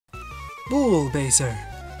Bullbazer,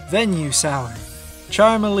 Venusaur,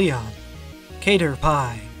 Charmeleon,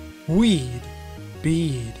 Caterpie, Weed,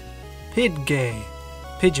 Bead, Pidgay,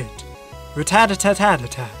 Pidgeot,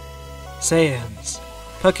 Ratatatatata, Sans,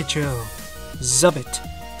 Pikachu, Zubbit,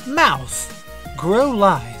 Mouth,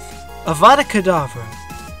 Growlithe, Avada Kedavra,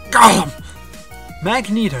 Gollum,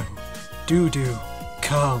 Magneto, Doo-Doo,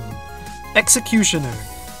 Cum, Executioner,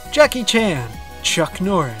 Jackie Chan, Chuck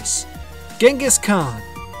Norris, Genghis Khan,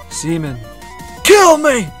 Seaman, Kill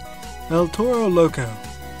Me! El Toro Loco,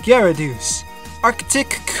 Gyarados,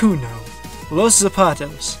 Arctic Kuno, Los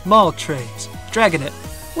Zapatos, Moltres, Dragonet,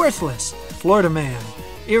 Worthless, Florida Man,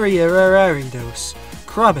 Iriararidos,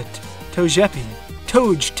 Crobat, Togepi,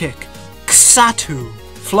 Togetic, Xatu,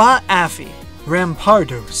 Fla-Affy,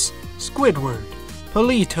 Rampardos, Squidward,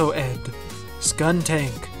 Politoed,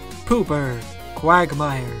 Skuntank, Pooper,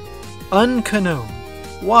 Quagmire, Unknown,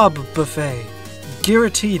 Wobbuffet,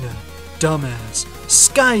 Giratina, Dumbass,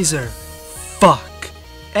 Skyzer, Fuck,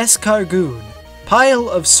 Escargoon, Pile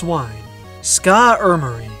of Swine, Ska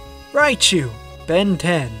Ermery, Raichu, Ben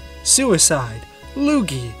 10, Suicide,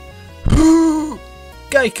 Loogie,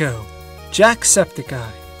 Geico,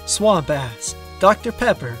 Jacksepticeye, Swamp Ass, Dr.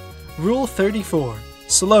 Pepper, Rule 34,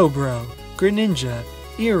 Slowbro, Greninja,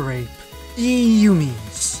 Ear Rape,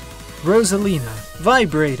 Eumies, Rosalina,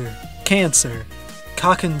 Vibrator, Cancer,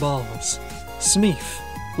 Cock and Balls, Smeef,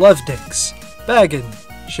 Lovedix, Baggin,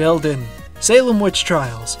 Sheldon, Salem Witch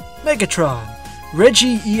Trials, Megatron,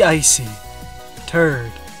 Reggie E. Icy,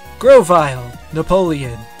 Turd, Grovile,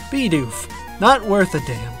 Napoleon, Bidoof, Not Worth a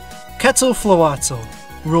Damn, Quetzalfloatzel,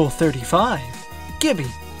 Rule 35, Gibby,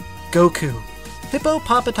 Goku,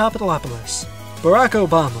 Hippopotatopolis, Barack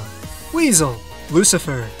Obama, Weasel,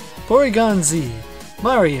 Lucifer, Porygon Z,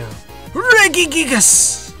 Mario,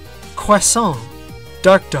 Regigigas, Croissant,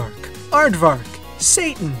 Dark, Aardvark,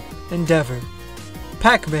 Satan, Endeavor,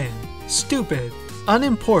 Pac-Man, Stupid,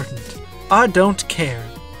 Unimportant, I Don't Care,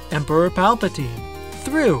 Emperor Palpatine,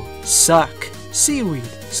 Through, Suck, Seaweed,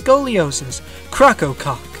 Scoliosis,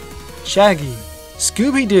 Crococock, Shaggy,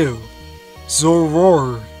 Scooby-Doo,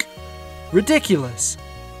 Zororg, Ridiculous,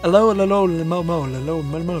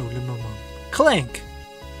 Clank,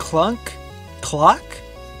 Clunk, Clock,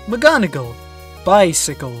 McGonagall,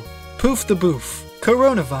 Bicycle, Poof the Boof,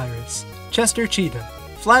 Coronavirus, Chester Cheetah,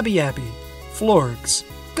 Flabby Abby, Florgs,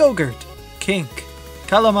 Gogurt, Kink,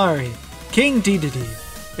 Calamari, King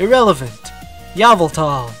Dedede, Irrelevant,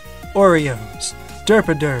 Yaveltal, Oreos,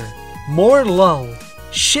 Derpadur, More Lull,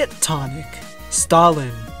 Shit Tonic,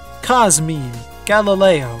 Stalin, Cosmine,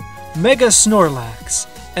 Galileo, Mega Snorlax.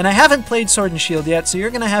 And I haven't played Sword and Shield yet, so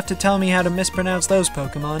you're gonna have to tell me how to mispronounce those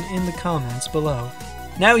Pokemon in the comments below.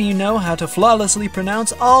 Now you know how to flawlessly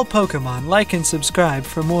pronounce all Pokemon. Like and subscribe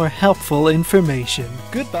for more helpful information.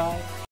 Goodbye!